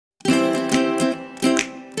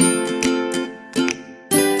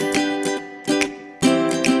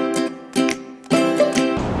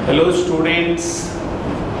Hello students,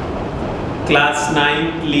 class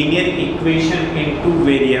 9 linear equation into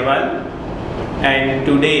variable, and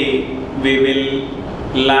today we will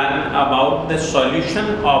learn about the solution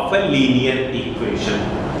of a linear equation.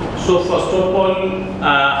 So first of all,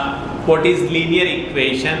 what is linear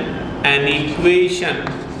equation? An equation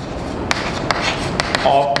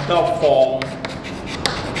of the form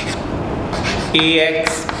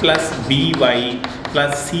ax plus by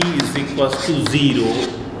plus c is equals to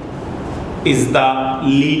 0 is the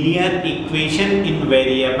linear equation in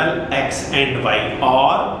variable x and y,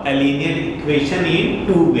 or a linear equation in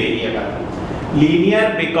two variables.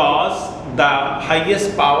 Linear because the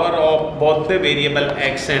highest power of both the variable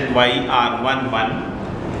x and y are 1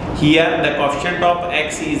 1. Here the coefficient of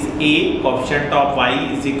x is a, coefficient of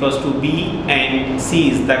y is equals to b, and c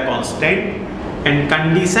is the constant. And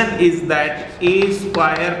condition is that a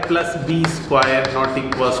square plus b square not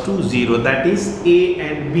equals to 0. That is, a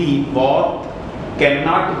and b both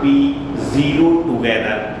cannot be 0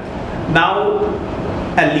 together. Now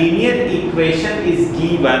a linear equation is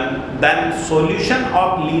given, then solution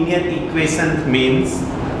of linear equation means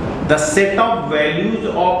the set of values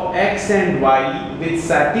of x and y which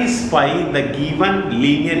satisfy the given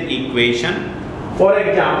linear equation. For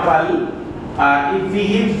example, if we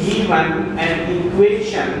have given an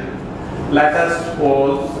equation, let us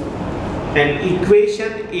suppose an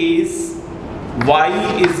equation is y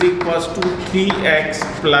is equals to 3x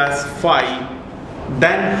plus 5,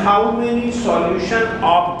 then how many solution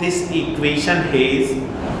of this equation has?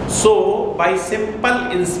 So by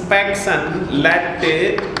simple inspection, let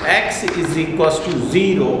x is equals to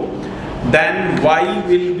 0, then y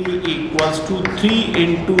will be equals to 3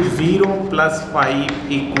 into 0 plus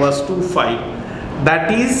 5 equals to 5.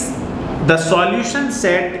 That is, the solution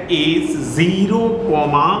set is 0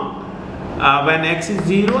 comma when x is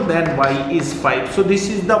 0, then y is 5. So this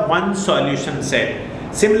is the one solution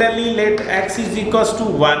set. Similarly, let x is equals to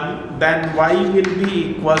 1, then y will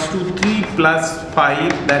be equals to 3 plus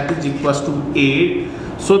 5, that is equals to 8.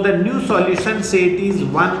 So the new solution set is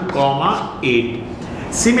 1 comma 8.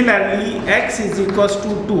 Similarly, x is equals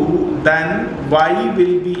to 2, then y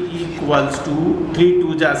will be equals to 3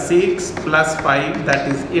 2 ja 6 plus 5,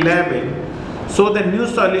 that is 11. So the new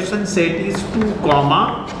solution set is 2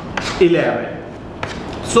 comma 11.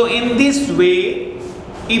 So in this way,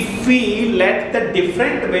 if we let the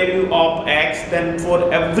different value of x, then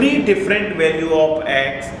for every different value of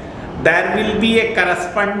x, there will be a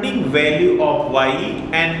corresponding value of y,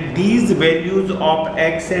 and these values of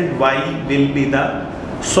x and y will be the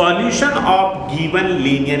solution of given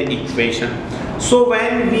linear equation. So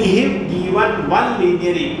when we have given one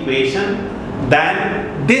linear equation,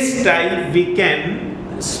 then this type we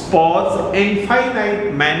can suppose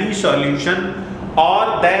infinite many solution,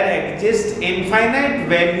 or there exist infinite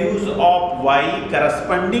values of y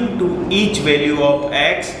corresponding to each value of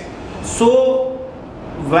x. So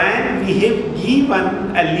when we have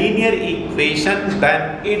given a linear equation,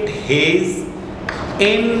 then it has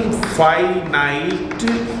infinite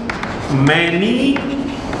many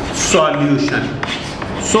solution.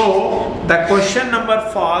 So the question number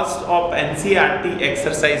first of NCERT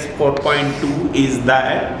exercise 4.2 is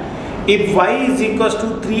that if y is equals to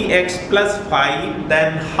 3x plus 5,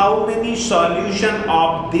 then how many solution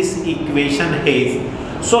of this equation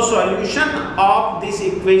has? So solution of this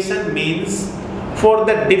equation means for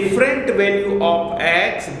the different value of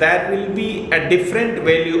x, there will be a different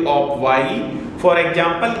value of y. For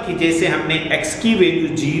example कि जैसे हमने x की value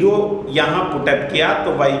 0 यहाँ put up किया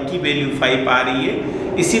तो y की value 5 आ रही है।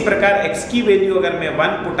 इसी प्रकार x की वैल्यू अगर मैं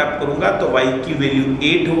 1 पुटअप करूंगा तो y की वैल्यू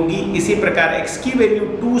 8 होगी। इसी प्रकार x की वैल्यू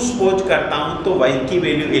 2 सपोज करता हूं तो y की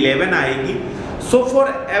वैल्यू 11 आएगी। So for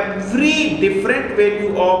every different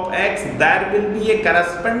value of x, there will be a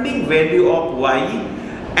corresponding value of y,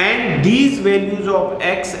 and these values of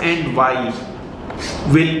x and y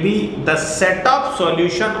will be the set of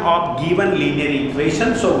solution of given linear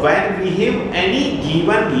equation. So when we have any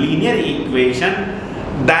given linear equation,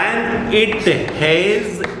 then it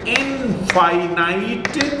has infinite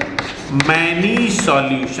many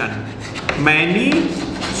solution.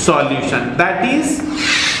 That is,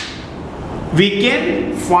 we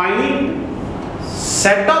can find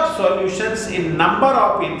set of solutions in number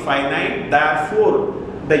of infinite. Therefore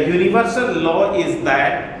the universal law is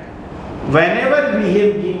that whenever we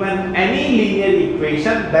have given any linear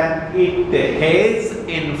equation, then it has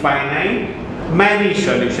infinite many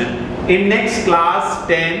solution. In next class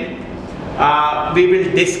 10, we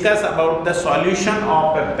will discuss about the solution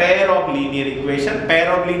of a pair of linear equation.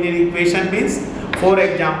 Pair of linear equation means For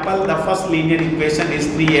example, the first linear equation is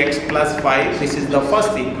 3x plus 5. This is the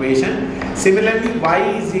first equation. Similarly, y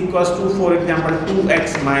is equals to, for example,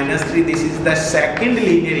 2x minus 3. This is the second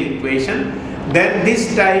linear equation. Then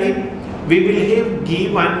this time we will have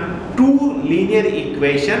given two linear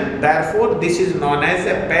equation. Therefore, this is known as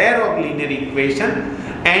a pair of linear equation.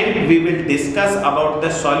 And we will discuss about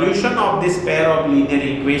the solution of this pair of linear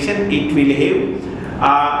equation. It will have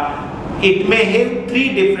it may have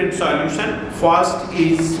three different solutions. First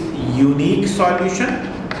is unique solution.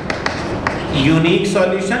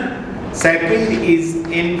 Second is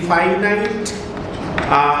infinite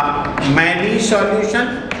many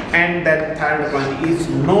solution, and the third one is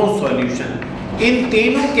no solution. इन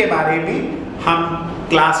तीनों के बारे में हम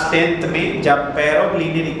class 10th में जब pair of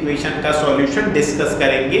linear equation का solution discuss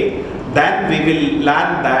करेंगे, then we will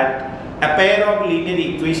learn that a pair of linear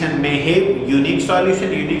equation may have unique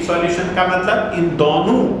solution. Unique solution का मतलब इन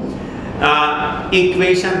दोनों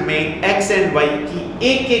इक्वेशन में x एंड y की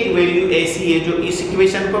एक एक वैल्यू ऐसी है जो इस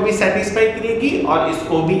इक्वेशन को भी सेटिस्फाई करेगी और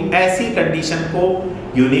इसको भी, ऐसी कंडीशन को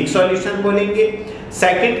यूनिक सॉल्यूशन बोलेंगे।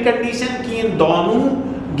 सेकंड कंडीशन की इन दोनों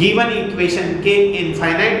गिवन इक्वेशन के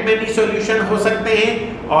इनफाइनाइट मेनी सॉल्यूशन हो सकते हैं,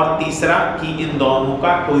 और तीसरा कि इन दोनों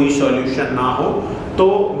का कोई सॉल्यूशन ना हो। तो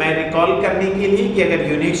मैं रिकॉल करने के लिए कि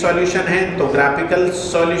अगर यूनिक सॉल्यूशन है तो ग्राफिकल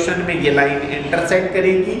सॉल्यूशन में ये लाइन इंटरसेक्ट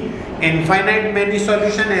करेगी, इनफाइनाइट मेनी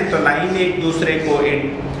सॉल्यूशन है तो लाइन एक दूसरे को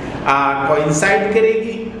कोइंसाइड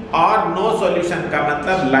करेगी, और नो सॉल्यूशन का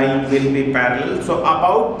मतलब line will be parallel. So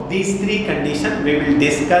about these three condition we will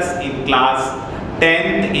discuss in class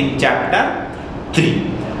 10th in chapter 3.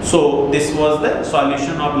 So this was the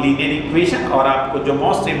solution of linear equation। और आपको जो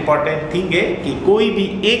मोस्ट इंपॉर्टेंट थिंग है कि कोई भी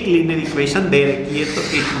एक linear equation दे रखी है तो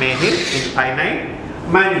it may have infinite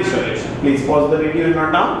many solution। Please pause the video and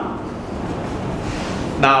note down।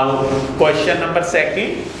 Now question number 2,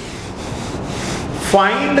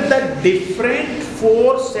 find the different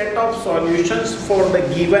 4 set of solutions for the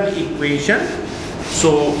given equation।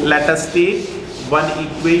 So let us take one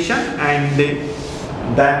equation and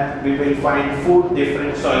then we will find 4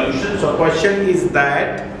 different solutions। So question is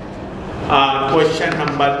that question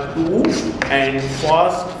number 2, and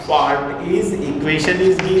first part is equation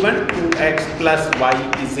is given 2x plus y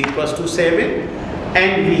is equals to 7,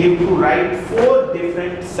 and we have to write 4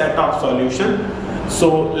 different set of solution।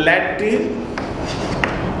 So let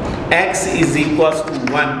x is equals to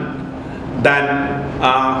 1, then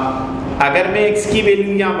अगर मैं x की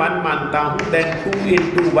value यहाँ 1 मानता हूँ, then 2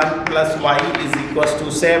 into 1 plus y is equals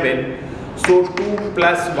to 7। So 2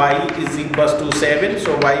 plus y is equals to 7,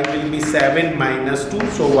 so y will be 7 minus 2,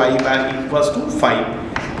 so y bar equals to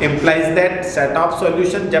 5। Implies that set of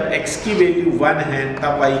solution जब x की value 1 है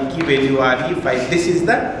तब y की value आ रही है 5। This is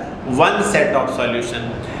the one set of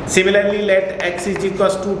solution। Similarly let x is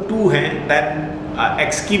equals to 2 है, then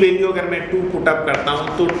x की value अगर मैं 2 पुट अप करता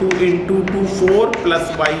हूँ तो 2 into 2 4 plus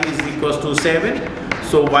y is equals to 7,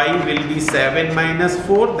 so y will be 7 minus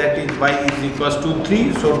 4, that is y is equals to 3,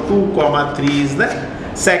 so 2 comma 3 is the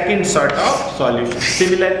second sort of solution।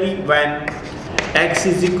 Similarly when x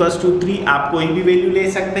is equals to 3, आप कोई भी value ले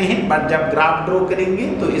सकते हैं, but जब graph draw करेंगे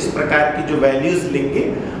तो इस प्रकार की जो वैल्यूज लेंगे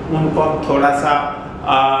उनको हम थोड़ा सा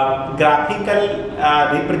graphical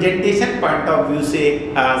representation point of view से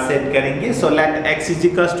सेट करेंगे। So let x is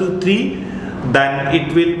equals to 3, then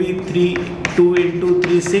it will be 2 into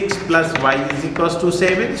 3 6 plus y is equals to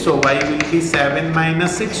 7, so y will be 7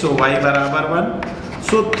 minus 6, so y बराबर 1,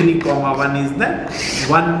 so 3 comma 1 is the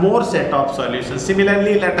one more set of solution।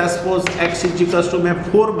 Similarly let us suppose x is equals to मैं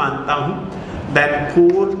 4 मानता हूँ, then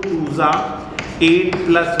 4 2s are 8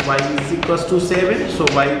 plus y is equals to 7, so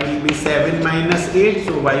y will be 7 minus 8,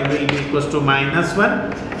 so y will be equals to minus 1,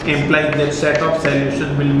 implies that set of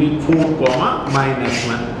solution will be 4 comma minus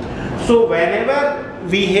 1। So whenever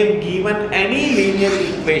we have given any linear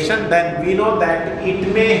equation, then we know that it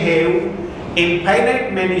may have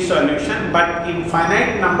infinite many solution, but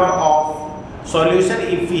infinite number of solution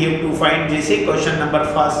if we have to find। जैसे question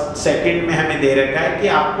number first second में हमें दे रखा है कि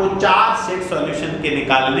आपको 4 set solution के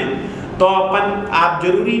निकालने, तो आप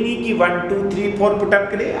जरूरी नहीं कि 1 2 3 4 पुटअप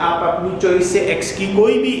करें, आप अपनी चॉइस से x की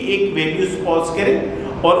कोई भी एक वैल्यू सपोज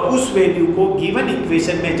करें और उस वैल्यू को गिवन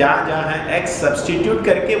इक्वेशन में जहाँ है x सब्स्टिट्यूट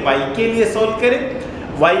करके y के लिए सॉल्व करें।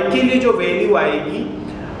 y के लिए जो वैल्यू आएगी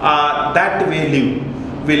that value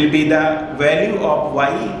will be the value of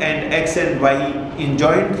y, and x and y in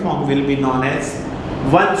joint form will be known as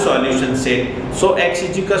one solution set। So x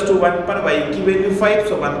is equals to 1 पर y की value 5,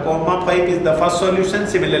 so 1 comma 5 is the first solution।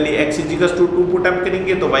 Similarly x is equals to 2 put up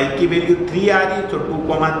करेंगे तो y की value 3 आ रही है, so 2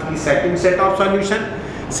 comma 3 second set of solution।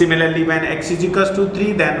 Similarly, when x is equals to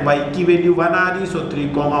 3, then y की value 1 आ रही, so 3,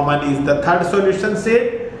 1 is the third solution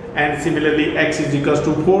set. And similarly, x is equals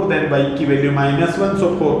to 4, then y की value -1, so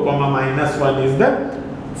 4, -1 is the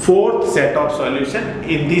fourth set of solution.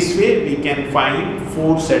 In this way, we can find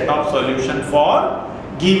 4 set of solution for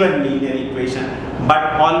given linear equation. But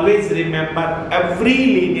always remember, every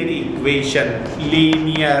linear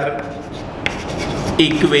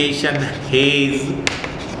equation has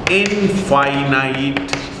infinite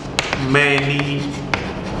many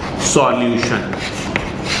solution.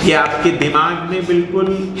 ये आपके दिमाग में बिल्कुल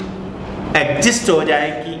exist हो जाए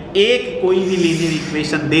कि एक कोई भी लीनियर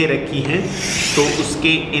इक्वेशन दे रखी है तो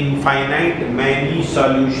उसके इनफाइनाइट मैनी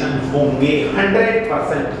सॉल्यूशन होंगे,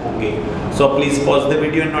 100% होंगे. So please pause the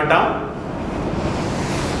video and note down.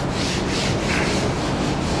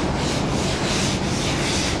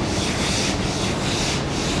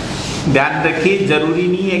 ध्यान रखिए, जरूरी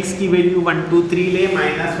नहीं x की वैल्यू 1 2 3 ले,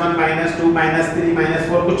 -1 -2 -3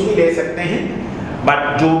 -4 कुछ भी ले सकते हैं, बट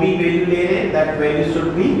जो भी वैल्यू ले रहे हैं that value should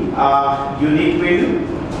be unique value.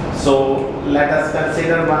 So let us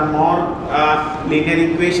consider one more linear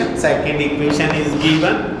equation. Second equation is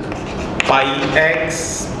given, pi x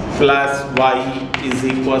plus y is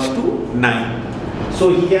equals to 9. So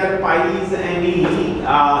here pi is any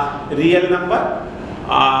real number.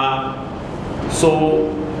 So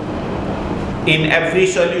in every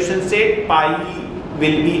solution set, pi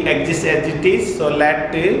will be exist as it is. So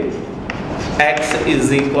let x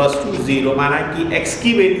is equals to 0. माना कि x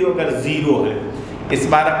की value अगर 0 है. इस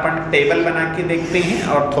बार अपन table बना के देखते हैं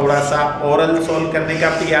और थोड़ा सा ओरल सॉल्व करने का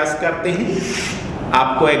प्रयास करते हैं.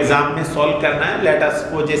 आपको एग्जाम में सॉल्व करना है. लेट अस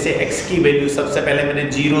सपोज जैसे x की वैल्यू सबसे पहले मैंने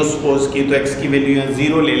 0 सपोज की, तो x की वैल्यू यहाँ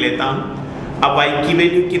 0 ले लेता हूँ. अब y की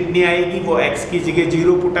वैल्यू कितनी आएगी, वो x की जगह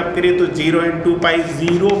 0 पुट अप करें तो 0 into pi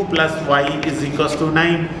 0 plus y is equals to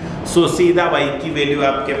 9. सो सीधा y की वैल्यू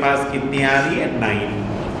आपके पास कितनी आ रही है, 9.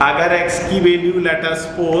 अगर x की value let us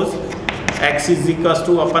suppose x is equals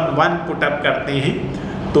to upon 1 put up करते हैं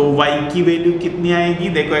तो y की वैल्यू कितनी आएगी.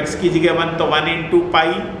 देखो x की जगह 1 तो 1 into pi,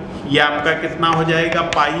 ये आपका कितना हो जाएगा,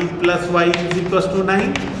 pi plus y is equals to 9.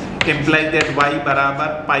 Implies that y बराबर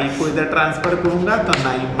पाई को इधर ट्रांसफर करूंगा तो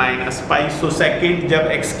 9 माइनस पाई. सो सेकेंड जब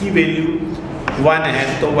x की वैल्यू 1 है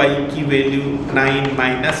तो y की value 9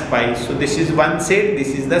 minus pi. So this is one set,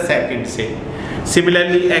 this is the second set.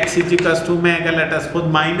 Similarly x is equals to, मैं अगर लेट अस सपोज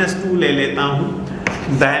 -2 ले लेता हूँ,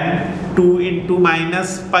 then 2 into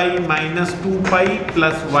minus pi minus 2 pi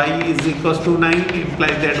plus y is equals to 9.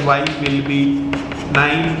 Implies that y will be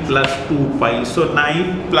 9 plus 2 pi. So 9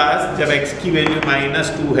 plus जब x की value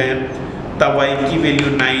 -2 है तब y की value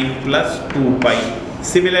 9 plus 2 pi.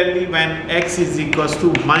 Similarly when x is equals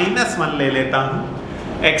to -1 ले लेता हूँ,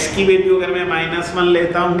 x की value अगर मैं -1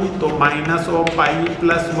 लेता हूँ तो minus of pi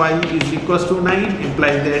plus y is equals to 9.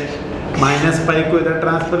 Implies that minus pi को इधर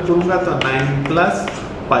ट्रांसफर करूँगा तो 9 plus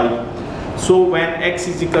pi. So when x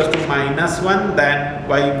is equals to -1 then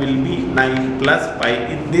y will be 9 plus pi.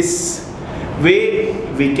 In this way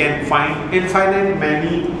we can find infinite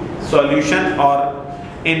many solution or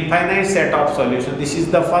infinite set of solution. This is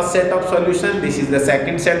the first set of solution, this is the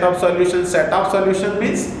second set of solution. Set of solution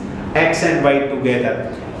means x and y together.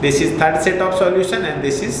 This is third set of solution and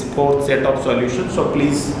this is fourth set of solution. So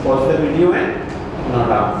please pause the video and note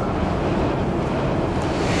down.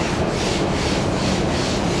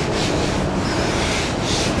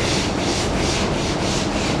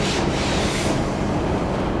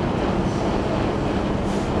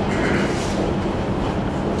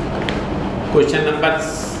 Question number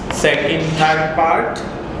second, third part.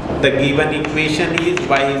 The given equation is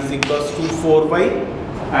y is equals to 4y.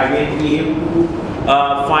 Again we have to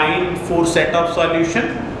find 4 set of solution.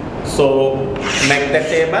 So make the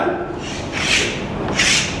table.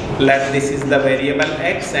 Let this is the variable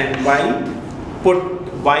x and y. Put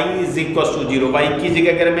y is equals to 0. y की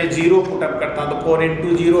जगह अगर मैं 0 put up करता हूँ तो 4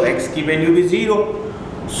 into 0, x की value भी 0.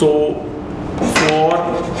 So 4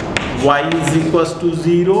 y is equals to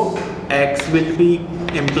 0. X will be,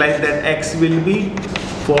 implies that x will be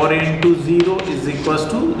 4 into 0 is equals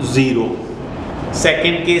to 0.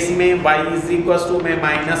 Second case में y is equals to मैं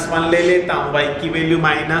 -1 ले लेता हूँ, y की value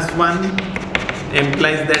 -1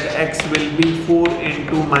 implies that x will be 4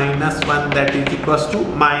 into -1 that is equals to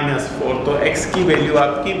 -4. तो x की value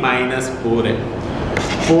आपकी -4 है.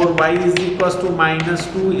 4y is equals to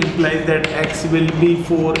 -2 implies that x will be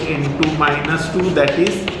 4 into -2 that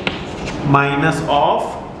is minus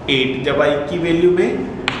of 8. जब y की वैल्यू में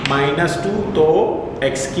 -2 तो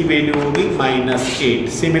x की वैल्यू होगी -8.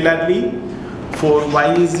 Similarly 4y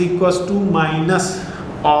is equals to minus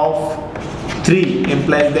of 3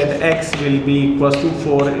 implies that x will be equals to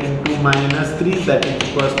 4 into minus 3 that is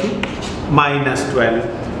equals to minus 12.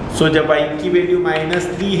 So जब y की value minus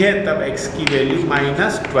 3 है तब x की वैल्यू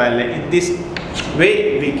minus 12 है. In this way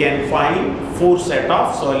we can find 4 set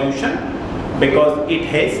of solution because it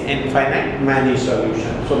has infinite many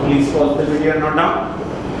solutions. So please pause the video and note down.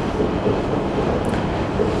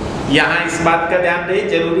 यहाँ इस बात का ध्यान रहे,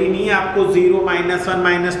 जरूरी नहीं है आपको 0, -1,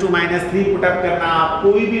 -2, -3 पुटअप करना. आप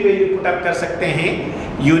कोई भी वैल्यू पुटअप कर सकते हैं.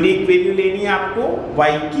 यूनिक वैल्यू लेनी है आपको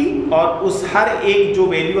y की और उस हर एक जो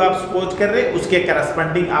वैल्यू आप सपोज कर रहे हैं उसके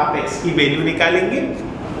करस्पॉन्डिंग आप x की वैल्यू निकालेंगे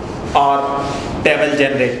और टेबल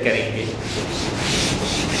जनरेट करेंगे.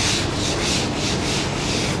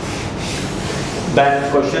 Then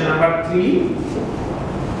question number 3.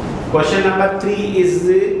 Question number 3 is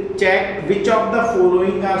check which of the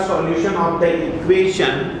following are solution of the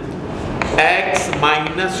equation x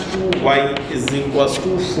minus 2y is equals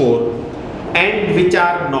to 4 and which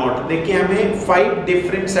are not. देखिए हमें 5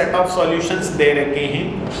 different set of solutions दे रखे हैं.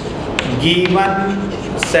 Given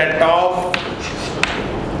set of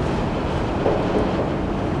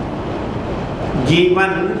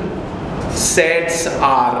given sets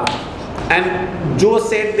are and जो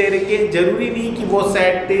set दे रखे हैं जरूरी नहीं कि वो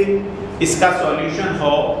सेट इसका सॉल्यूशन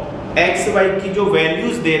हो. एक्स वाई की जो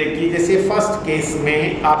वैल्यूज दे रखी है, जैसे फर्स्ट केस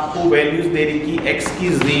में आपको वैल्यूज दे रखी एक्स की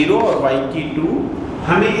 0 और वाई की 2.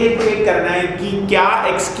 हमें ये चेक करना है कि क्या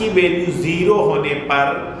एक्स की वैल्यू 0 होने पर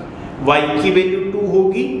वाई की वैल्यू 2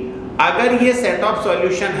 होगी. अगर ये सेट ऑफ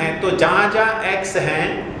सॉल्यूशन है तो जहां जहां एक्स है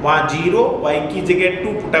वहां 0, वाई की जगह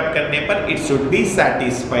 2 पुटअप करने पर it should be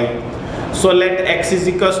satisfied. So let x is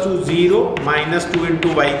equals to 0 minus 2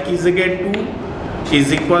 into y की जगह 2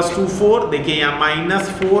 is equals to 4. देखिए यहाँ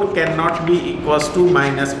minus 4 cannot be equals to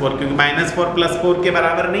minus 4 क्योंकि minus 4 plus 4 के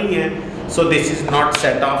बराबर नहीं है. So this is not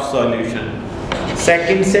set of solution.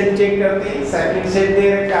 Second set check करते हैं. Second set दे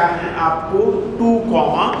रखा है आपको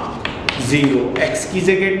 2,0 x की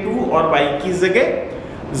जगह 2 और y की जगह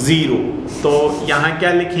 0. तो यहाँ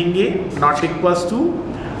क्या लिखेंगे? Not equals to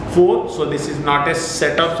 4. So this is not a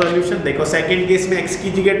set of solution. देखो सेकेंड केस में x की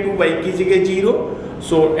जगह 2 y की जगह 0.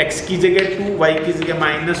 So x की जगह 2 y की जगह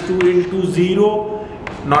 -2 into 0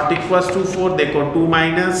 not equals to 4. देखो 2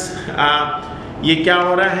 माइनस ये क्या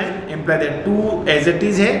हो रहा है? Imply that 2 as it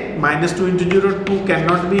is है -2 into 0 2 can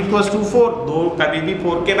not be equals to 4. 2 कभी भी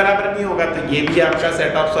 4 के बराबर नहीं होगा तो ये भी आपका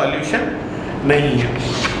सेट ऑफ सॉल्यूशन नहीं है.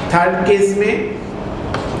 थर्ड केस में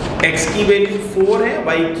x की वैल्यू 4 है,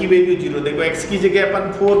 y की वैल्यू 0. देखो x की जगह अपन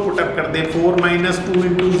 4 पुटअप कर दे. 4 minus 2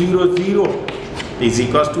 into 0 0 is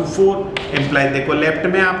equals to 4. Imply देखो लेफ्ट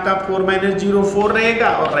में आपका 4 minus 0 4 रहेगा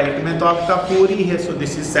और राइट में तो आपका 4 ही है. So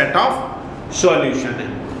this is set of solution है.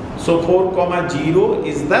 सो 4, 0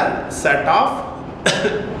 is the set of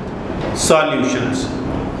solutions.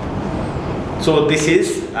 So this is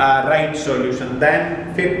right solution. Then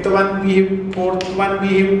fourth one we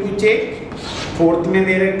have to check. Fourth में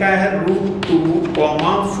दे रखा है √2,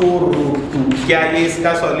 4 √2. क्या ये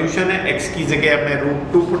इसका सॉल्यूशन है? x की जगह हमें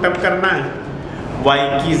 √2 पुटअप करना है, y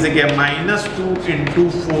की जगह -2 into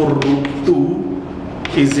 4 √2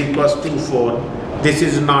 is equals to 4. This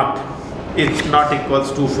is not, it's not equals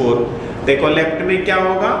to 4. देखो लेफ्ट में क्या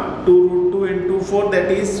होगा? 2 √2 into 4 that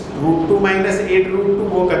is √2 minus 8 √2.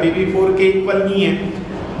 वो कभी भी 4 के इक्वल नहीं है.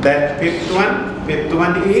 Then fifth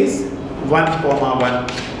one is 1, 1.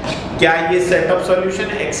 क्या ये सेट ऑफ सॉल्यूशन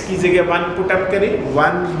है? x की जगह 1 पुटअप करें.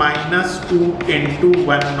 1 minus 2 into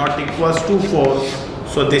 1 not equals to 4.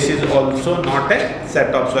 So this is also not a set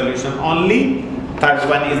of solution. Only third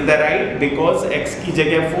one is the right because x की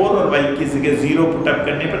जगह 4 और y की जगह 0 पुटअप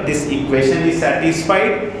करने पर this equation is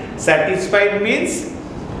satisfied. Satisfied means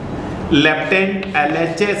left hand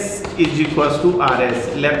LHS is equals to RS.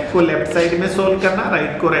 Left को left side में solve करना,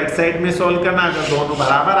 राइट को राइट साइड में सोल्व करना. अगर दोनों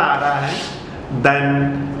बराबर आ रहा है then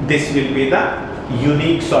this will be the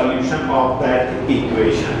unique solution of that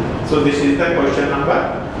equation. So this is the question number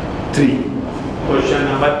 3. Question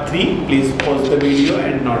number 3, please pause the video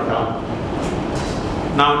and note down.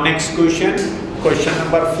 Now next question, question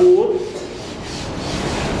number 4.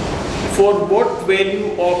 For what value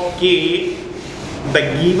of k the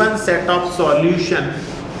given set of solution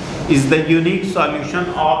is the unique solution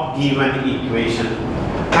of given equation.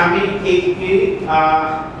 हमें एक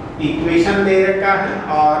equation दे रखा है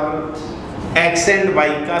और x and y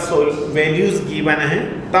का values given है,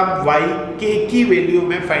 तब y k की value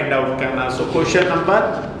में फाइंड आउट करना. So question number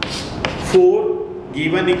 4,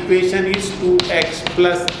 given equation is 2x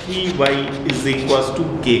plus 3y is equals to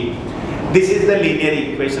k. This is the linear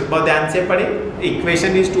equation. बहुत ध्यान से पढ़े.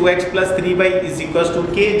 Equation is 2x plus 3y is equals to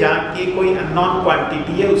k. जहाँ k कोई unknown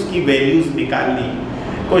quantity है उसकी values निकालनी.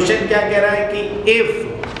 Question क्या कह रहा है कि if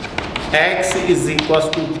x is equal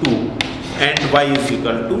to 2 and y is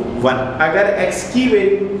equal to 1, अगर x की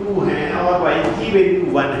वैल्यू 2 है और y की वैल्यू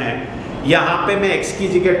 1 है, यहाँ पे मैं x की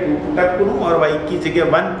जगह 2 पुटअप करूँ और y की जगह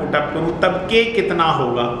 1 पुटअप करूँ, तब k कितना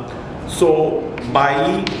होगा? सो बाई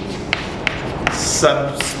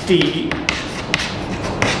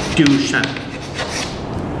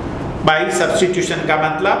सब्स्टिट्यूशन का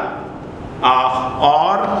मतलब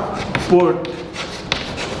और put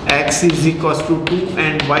x is equals to 2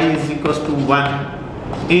 and y is equals to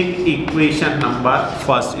 1 in equation number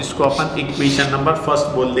first. इसको अपन इक्वेशन नंबर फर्स्ट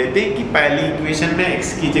बोल देते हैं कि पहली इक्वेशन में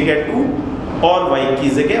x की जगह 2 और y की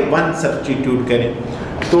जगह 1 सब्स्टिट्यूट करें।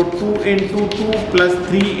 तो 2 into 2 plus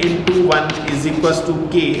 3 into 1 is equals to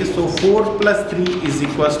k, so 4 plus 3 is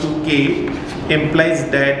equals to k, implies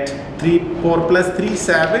that 4 plus 3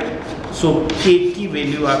 7, so k की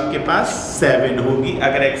वैल्यू आपके पास 7 होगी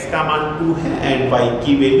अगर x का मान 2 है and y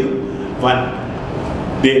की वैल्यू 1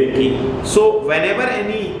 देगी। So whenever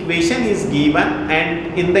any equation is given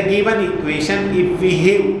and in the given equation if we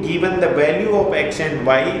have given the value of x and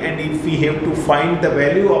y and if we have to find the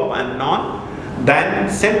value of unknown, then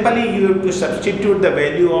simply you have to substitute the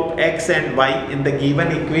value of x and y in the given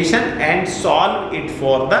equation and solve it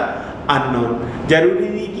for the unknown। जरूरी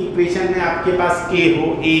नहीं कि equation में आपके पास k हो,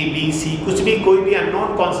 a b c कुछ भी, कोई भी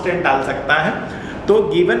अननोन कांस्टेंट डाल सकता है। तो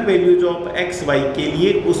given values of x y के लिए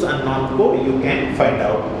उस अननोन को you can find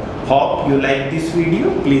out. Hope you like this video,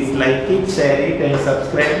 please like it, share it and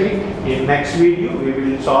subscribe it. In next video we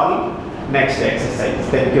will solve next exercise.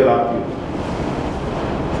 Thank you all of you.